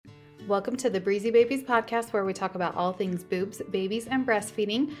Welcome to the Breezy Babies podcast, where we talk about all things boobs, babies, and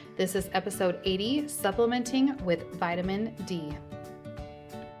breastfeeding. This is episode 80, Supplementing with Vitamin D.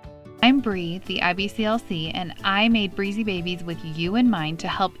 I'm Bree, the IBCLC, and I made Breezy Babies with you in mind to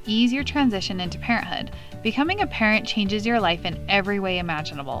help ease your transition into parenthood. Becoming a parent changes your life in every way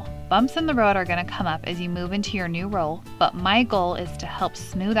imaginable. Bumps in the road are going to come up as you move into your new role, but my goal is to help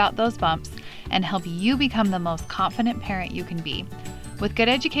smooth out those bumps and help you become the most confident parent you can be. With good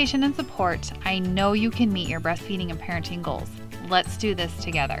education and support, I know you can meet your breastfeeding and parenting goals. Let's do this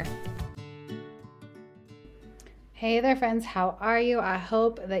together. Hey there, friends. How are you? I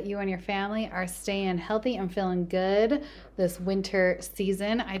hope that you and your family are staying healthy and feeling good this winter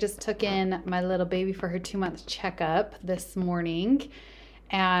season. I just took in my little baby for her 2-month checkup this morning,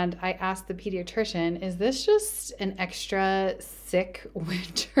 and I asked the pediatrician, is this just an extra sick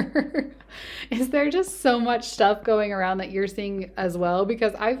winter? Is there just so much stuff going around that you're seeing as well?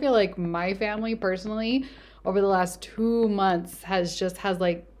 Because I feel like my family personally over the last 2 months has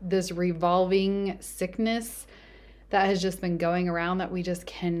like this revolving sickness that has just been going around that we just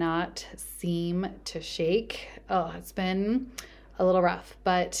cannot seem to shake. Oh, it's been a little rough,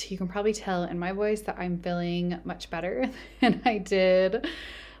 but you can probably tell in my voice that I'm feeling much better than I did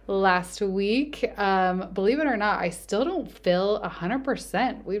last week. Believe it or not, I still don't feel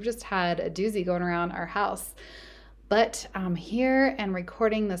 100%. We've just had a doozy going around our house. But I'm here and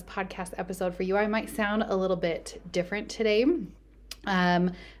recording this podcast episode for you. I might sound a little bit different today.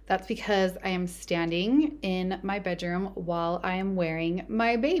 That's because I am standing in my bedroom while I am wearing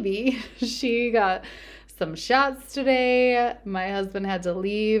my baby. She got some shots today. My husband had to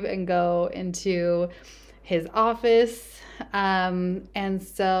leave and go into his office. And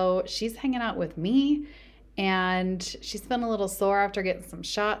so she's hanging out with me, and she's been a little sore after getting some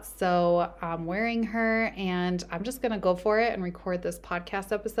shots. So I'm wearing her, and I'm just going to go for it and record this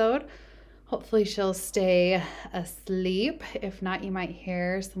podcast episode. Hopefully she'll stay asleep. If not, you might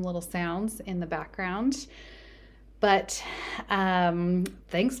hear some little sounds in the background. But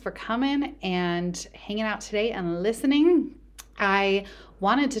thanks for coming and hanging out today and listening. I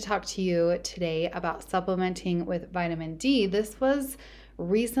wanted to talk to you today about supplementing with vitamin D. This was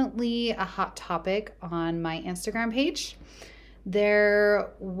recently a hot topic on my Instagram page. There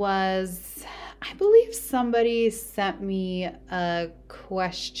was, I believe somebody sent me a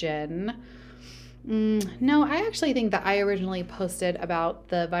question. No, I actually think that I originally posted about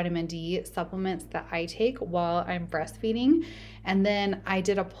the vitamin D supplements that I take while I'm breastfeeding. And then I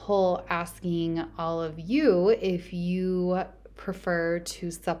did a poll asking all of you if you prefer to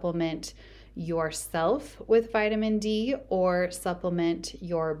supplement yourself with vitamin D or supplement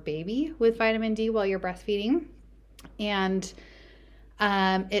your baby with vitamin D while you're breastfeeding. And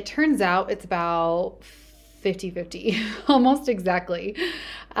it turns out it's about 50-50, almost exactly.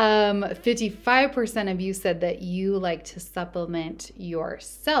 55% of you said that you like to supplement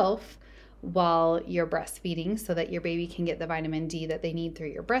yourself while you're breastfeeding so that your baby can get the vitamin D that they need through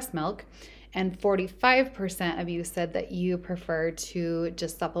your breast milk. And 45% of you said that you prefer to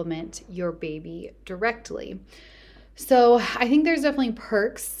just supplement your baby directly. So I think there's definitely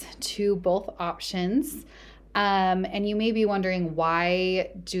perks to both options. And you may be wondering,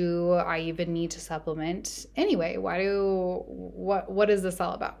 why do I even need to supplement anyway? What is this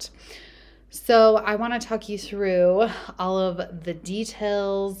all about? So I want to talk you through all of the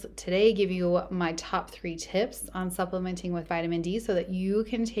details today, give you my top 3 tips on supplementing with vitamin D so that you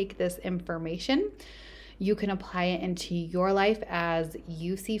can take this information. You can apply it into your life as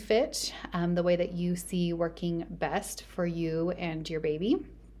you see fit, the way that you see working best for you and your baby.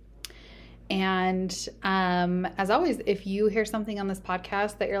 And as always, if you hear something on this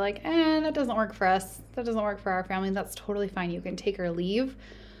podcast that you're like, that doesn't work for us, that doesn't work for our family, that's totally fine. You can take or leave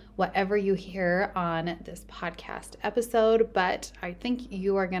whatever you hear on this podcast episode. But I think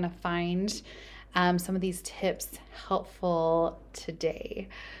you are going to find some of these tips helpful today.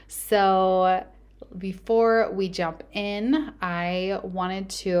 So before we jump in, I wanted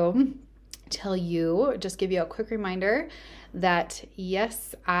to give you a quick reminder that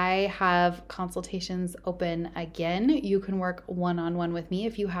yes, I have consultations open again. You can work one-on-one with me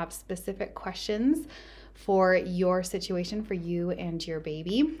if you have specific questions for your situation, for you and your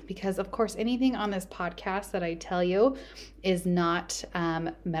baby, because of course anything on this podcast that I tell you is not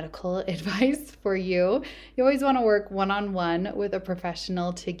medical advice for you. You always want to work one-on-one with a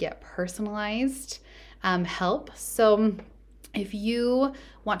professional to get personalized help. So if you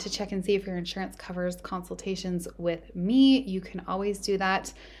want to check and see if your insurance covers consultations with me, you can always do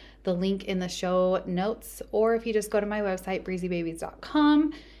that. The link in the show notes, or if you just go to my website,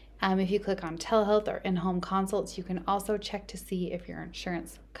 breezybabies.com, If you click on telehealth or in-home consults, you can also check to see if your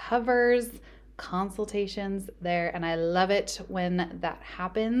insurance covers consultations there. And I love it when that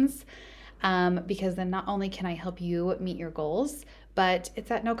happens, because then not only can I help you meet your goals, but it's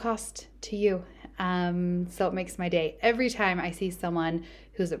at no cost to you. So it makes my day every time I see someone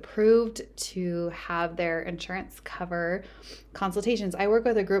who's approved to have their insurance cover consultations. I work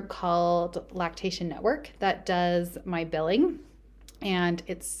with a group called Lactation Network that does my billing, and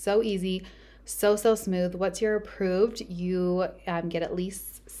it's so easy, so smooth. Once you're approved, you get at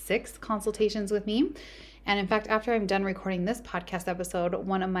least 6 consultations with me. And in fact, after I'm done recording this podcast episode,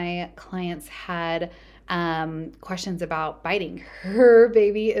 one of my clients had questions about biting. Her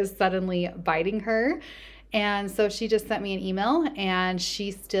baby is suddenly biting her. And so she just sent me an email, and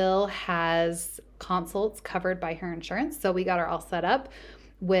she still has consults covered by her insurance. So we got her all set up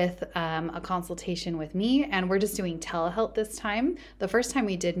with a consultation with me, and we're just doing telehealth this time. The first time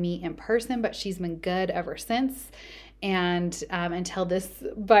we did meet in person, but she's been good ever since. And until this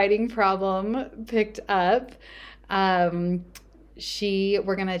biting problem picked up, we're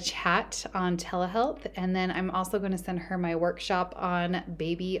going to chat on telehealth. And then I'm also going to send her my workshop on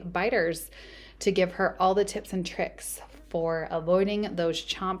baby biters to give her all the tips and tricks for avoiding those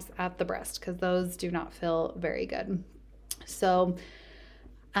chomps at the breast, because those do not feel very good. So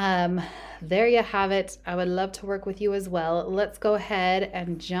there you have it. I would love to work with you as well. Let's go ahead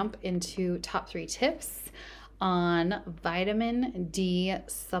and jump into top 3 tips on vitamin D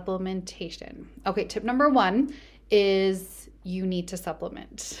supplementation. Okay, tip number 1 is you need to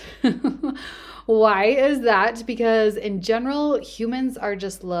supplement. Why is that? Because in general, humans are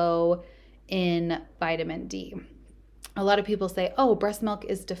just low in vitamin D. A lot of people say, oh, breast milk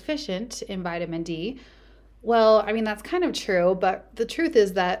is deficient in vitamin D. Well, I mean, that's kind of true, but the truth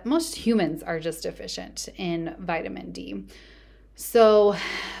is that most humans are just deficient in vitamin D. So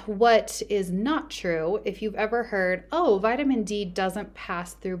what is not true, if you've ever heard, oh, vitamin D doesn't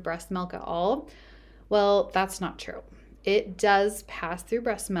pass through breast milk at all, well, that's not true. It does pass through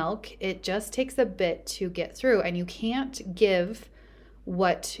breast milk. It just takes a bit to get through, and you can't give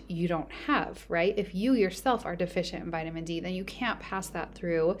what you don't have, right? If you yourself are deficient in vitamin D, then you can't pass that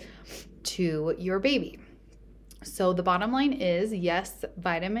through to your baby. So the bottom line is, yes,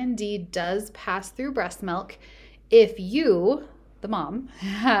 vitamin D does pass through breast milk if you, the mom,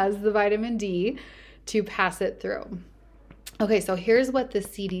 has the vitamin D to pass it through. Okay, so here's what the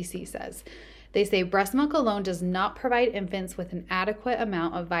CDC says. They say breast milk alone does not provide infants with an adequate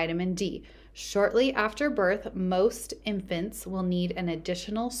amount of vitamin D. Shortly after birth, most infants will need an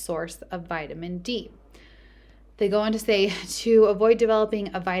additional source of vitamin D. They go on to say, to avoid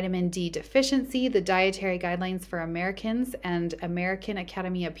developing a vitamin D deficiency, the Dietary Guidelines for Americans and American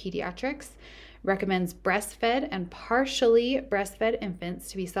Academy of Pediatrics recommends breastfed and partially breastfed infants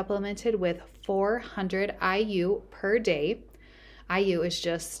to be supplemented with 400 IU per day. IU is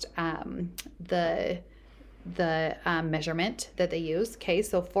just the measurement that they use. Okay,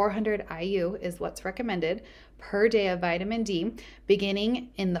 so 400 IU is what's recommended per day of vitamin D, beginning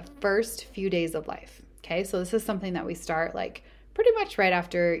in the first few days of life. Okay, so this is something that we start like pretty much right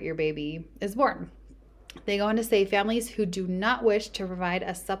after your baby is born. They go on to say families who do not wish to provide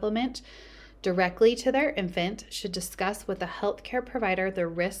a supplement directly to their infant should discuss with a healthcare provider the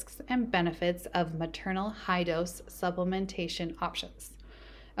risks and benefits of maternal high-dose supplementation options.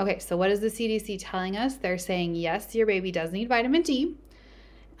 Okay, so what is the CDC telling us? They're saying, yes, your baby does need vitamin D.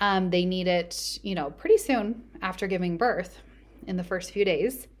 They need it, pretty soon after giving birth in the first few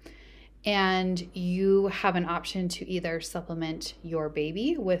days. And you have an option to either supplement your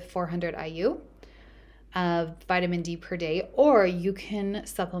baby with 400 IU of vitamin D per day, or you can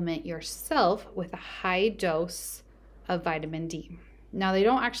supplement yourself with a high dose of vitamin D. Now, they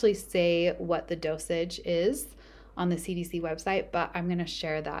don't actually say what the dosage is on the CDC website, but I'm going to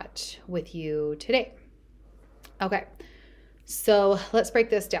share that with you today. Okay, so let's break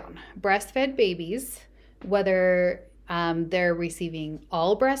this down. Breastfed babies, whether they're receiving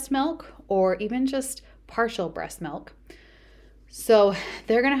all breast milk or even just partial breast milk, so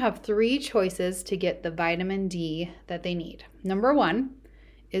they're going to have 3 choices to get the vitamin D that they need. Number 1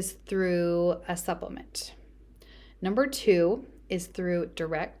 is through a supplement. Number 2 is through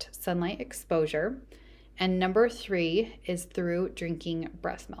direct sunlight exposure. And number 3 is through drinking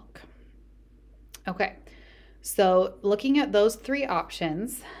breast milk. Okay, so looking at those 3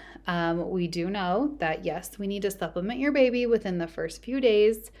 options, we do know that yes, we need to supplement your baby within the first few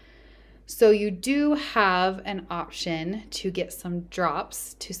days. So you do have an option to get some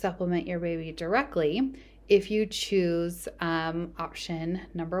drops to supplement your baby directly if you choose option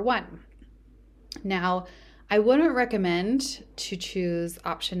number 1. Now, I wouldn't recommend to choose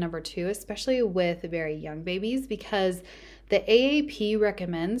option number 2, especially with very young babies, because the AAP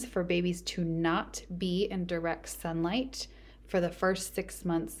recommends for babies to not be in direct sunlight for the first 6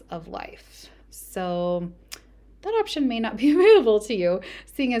 months of life. So that option may not be available to you,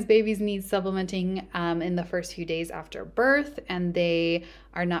 seeing as babies need supplementing in the first few days after birth, and they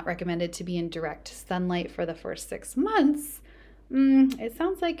are not recommended to be in direct sunlight for the first 6 months. It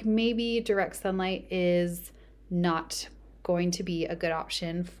sounds like maybe direct sunlight is not going to be a good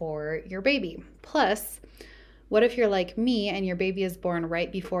option for your baby. Plus, what if you're like me and your baby is born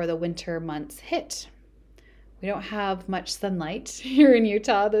right before the winter months hit? We don't have much sunlight here in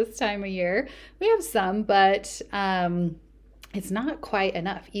Utah this time of year. We have some, but it's not quite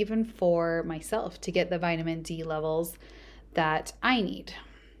enough, even for myself, to get the vitamin D levels that I need.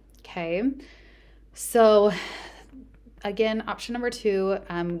 Okay, so again, option number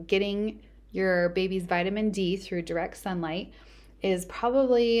 2, getting your baby's vitamin D through direct sunlight is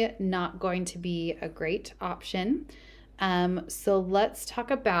probably not going to be a great option. So let's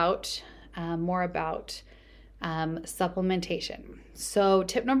talk about more about supplementation. So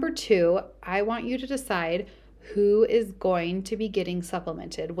tip number 2, I want you to decide who is going to be getting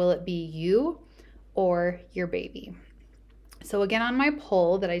supplemented. Will it be you or your baby? So again, on my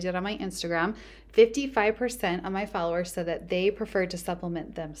poll that I did on my Instagram, 55% of my followers said that they preferred to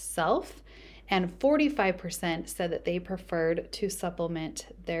supplement themselves, and 45% said that they preferred to supplement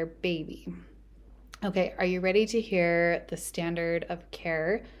their baby. Okay, are you ready to hear the standard of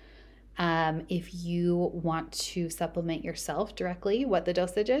care if you want to supplement yourself directly, what the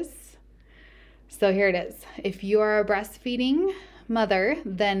dosage is? So here it is. If you are a breastfeeding mother,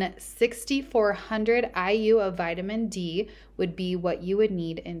 then 6,400 IU of vitamin D would be what you would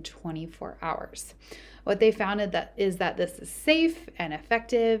need in 24 hours. What they found is that this is safe and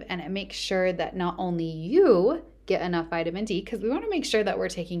effective, and it makes sure that not only you get enough vitamin D, because we want to make sure that we're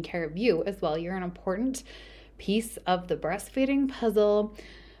taking care of you as well. You're an important piece of the breastfeeding puzzle,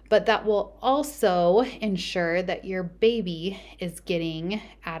 but that will also ensure that your baby is getting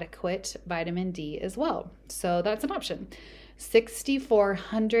adequate vitamin D as well. So that's an option.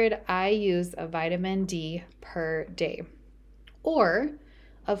 6,400 IUs of vitamin D per day. Or,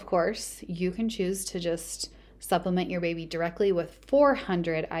 of course, you can choose to just supplement your baby directly with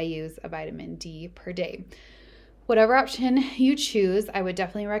 400 IUs of vitamin D per day. Whatever option you choose, I would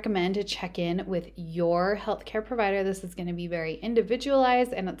definitely recommend to check in with your healthcare provider. This is going to be very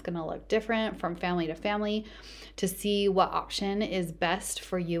individualized, and it's going to look different from family to family to see what option is best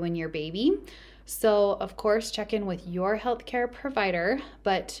for you and your baby. So, of course, check in with your healthcare provider,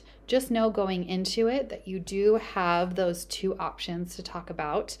 but just know going into it that you do have those 2 options to talk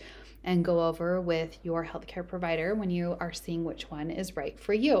about and go over with your healthcare provider when you are seeing which one is right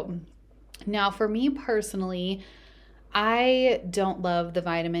for you. Now, for me personally, I don't love the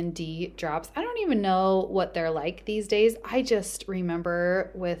vitamin D drops. I don't even know what they're like these days. I just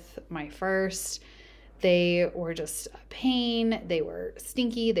remember with my first, they were just a pain. They were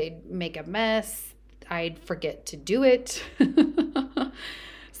stinky. They'd make a mess. I'd forget to do it.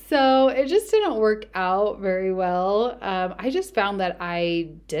 So it just didn't work out very well. I just found that I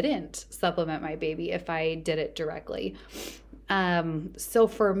didn't supplement my baby if I did it directly. So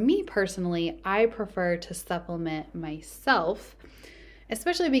for me personally, I prefer to supplement myself,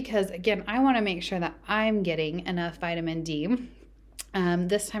 especially because, again, I want to make sure that I'm getting enough vitamin D.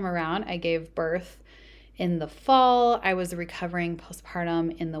 This time around, I gave birth in the fall. I was recovering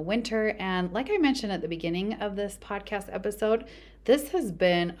postpartum in the winter. And like I mentioned at the beginning of this podcast episode, this has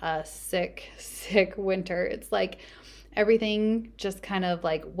been a sick winter. It's like everything just kind of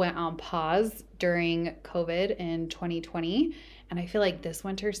like went on pause during COVID in 2020. And I feel like this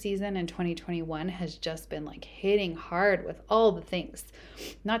winter season in 2021 has just been like hitting hard with all the things.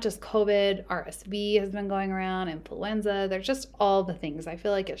 Not just COVID, RSV has been going around, influenza. There's just all the things. I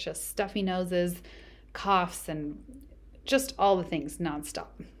feel like it's just stuffy noses, coughs, and just all the things nonstop.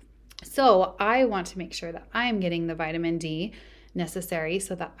 So I want to make sure that I'm getting the vitamin D necessary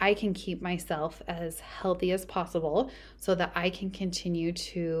so that I can keep myself as healthy as possible so that I can continue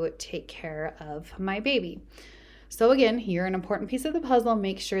to take care of my baby. So again, you're an important piece of the puzzle.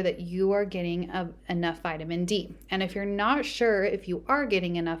 Make sure that you are getting enough vitamin D. And if you're not sure if you are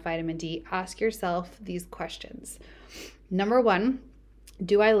getting enough vitamin D, ask yourself these questions. Number 1,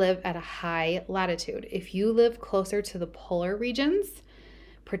 do I live at a high latitude? If you live closer to the polar regions,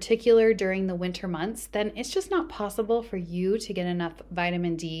 particular during the winter months, then it's just not possible for you to get enough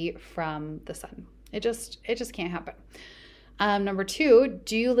vitamin D from the sun. It just can't happen. Number 2,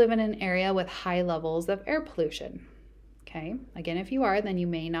 do you live in an area with high levels of air pollution? Okay. Again, if you are, then you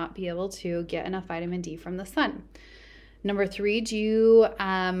may not be able to get enough vitamin D from the sun. Number 3,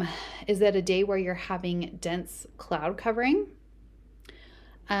 is it a day where you're having dense cloud covering?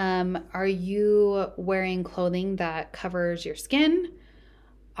 Are you wearing clothing that covers your skin?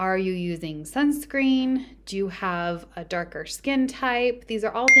 Are you using sunscreen? Do you have a darker skin type? These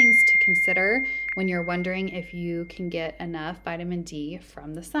are all things to consider when you're wondering if you can get enough vitamin D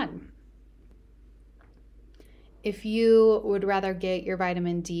from the sun. If you would rather get your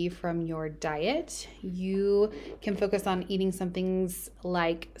vitamin D from your diet, you can focus on eating some things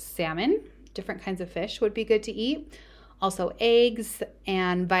like salmon. Different kinds of fish would be good to eat. Also eggs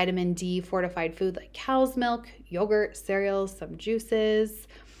and vitamin D fortified food like cow's milk, yogurt, cereals, some juices.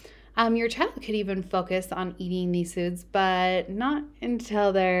 Your child could even focus on eating these foods, but not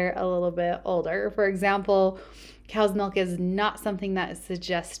until they're a little bit older. For example, cow's milk is not something that is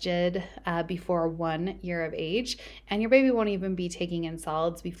suggested before 1 year of age, and your baby won't even be taking in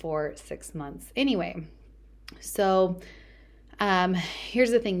solids before 6 months anyway. So here's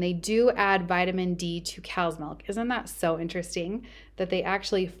the thing. They do add vitamin D to cow's milk. Isn't that so interesting that they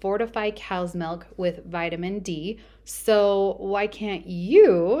actually fortify cow's milk with vitamin D? So why can't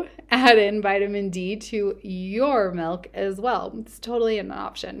you add in vitamin D to your milk as well? It's totally an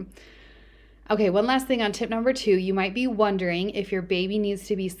option. Okay, one last thing on tip number 2. You might be wondering if your baby needs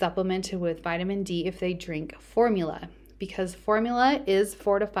to be supplemented with vitamin D if they drink formula, because formula is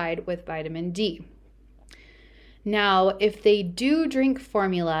fortified with vitamin D. Now, if they do drink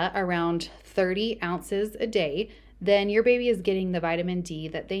formula around 30 ounces a day, then your baby is getting the vitamin D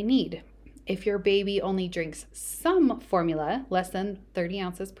that they need. If your baby only drinks some formula, less than 30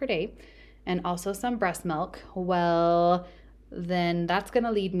 ounces per day, and also some breast milk, well, then that's going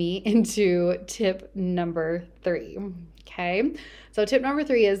to lead me into tip number 3. Okay, so tip number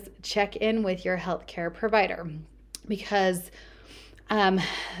 3 is check in with your healthcare provider, because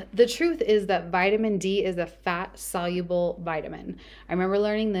the truth is that vitamin D is a fat-soluble vitamin. I remember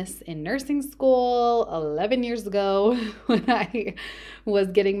learning this in nursing school 11 years ago when I was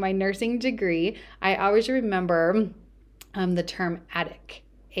getting my nursing degree. I always remember the term ADEK,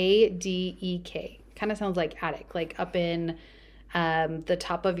 A-D-E-K. Kind of sounds like attic, like up in the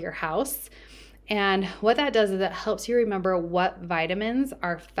top of your house. And what that does is it helps you remember what vitamins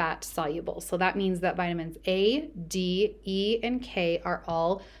are fat soluble. So that means that vitamins A, D, E, and K are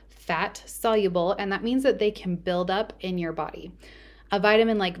all fat soluble, and that means that they can build up in your body. A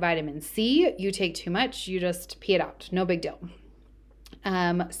vitamin like vitamin C, you take too much, you just pee it out. No big deal.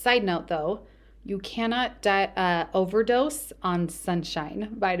 Side note though, you cannot overdose on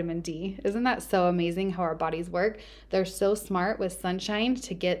sunshine vitamin D. Isn't that so amazing how our bodies work? They're so smart with sunshine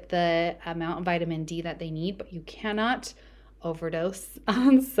to get the amount of vitamin D that they need, but you cannot overdose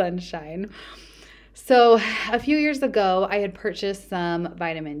on sunshine. So a few years ago, I had purchased some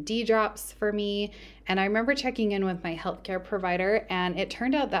vitamin D drops for me, and I remember checking in with my healthcare provider, and it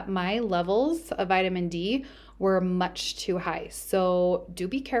turned out that my levels of vitamin D were much too high. So do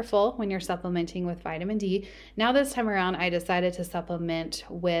be careful when you're supplementing with vitamin D. Now this time around, I decided to supplement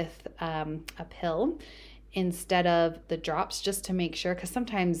with a pill instead of the drops, just to make sure, because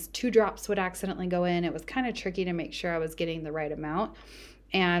sometimes 2 drops would accidentally go in. It was kind of tricky to make sure I was getting the right amount.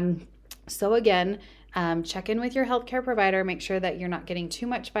 And so again, check in with your healthcare provider, make sure that you're not getting too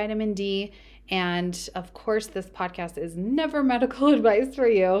much vitamin D. And of course, this podcast is never medical advice for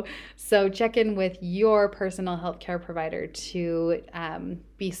you. So check in with your personal healthcare provider to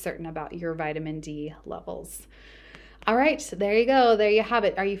be certain about your vitamin D levels. All right, there you go. There you have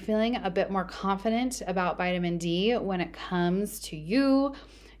it. Are you feeling a bit more confident about vitamin D when it comes to you,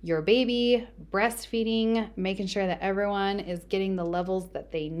 your baby, breastfeeding, making sure that everyone is getting the levels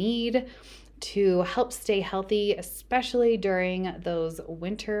that they need to help stay healthy, especially during those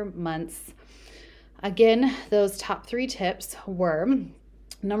winter months? Again, those top 3 tips were,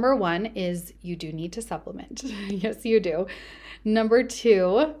 number 1 is you do need to supplement. Yes, you do. Number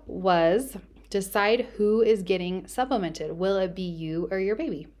 2 was decide who is getting supplemented. Will it be you or your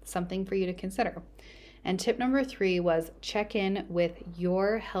baby? Something for you to consider. And tip number 3 was check in with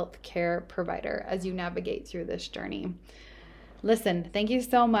your healthcare provider as you navigate through this journey. Listen, thank you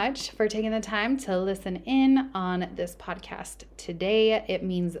so much for taking the time to listen in on this podcast today. It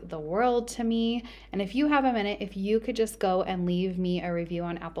means the world to me. And if you have a minute, if you could just go and leave me a review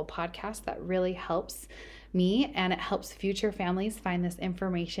on Apple Podcasts, that really helps me and it helps future families find this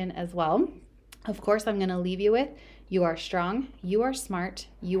information as well. Of course, I'm going to leave you with, you are strong, you are smart,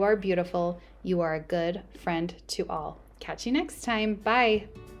 you are beautiful, you are a good friend to all. Catch you next time. Bye.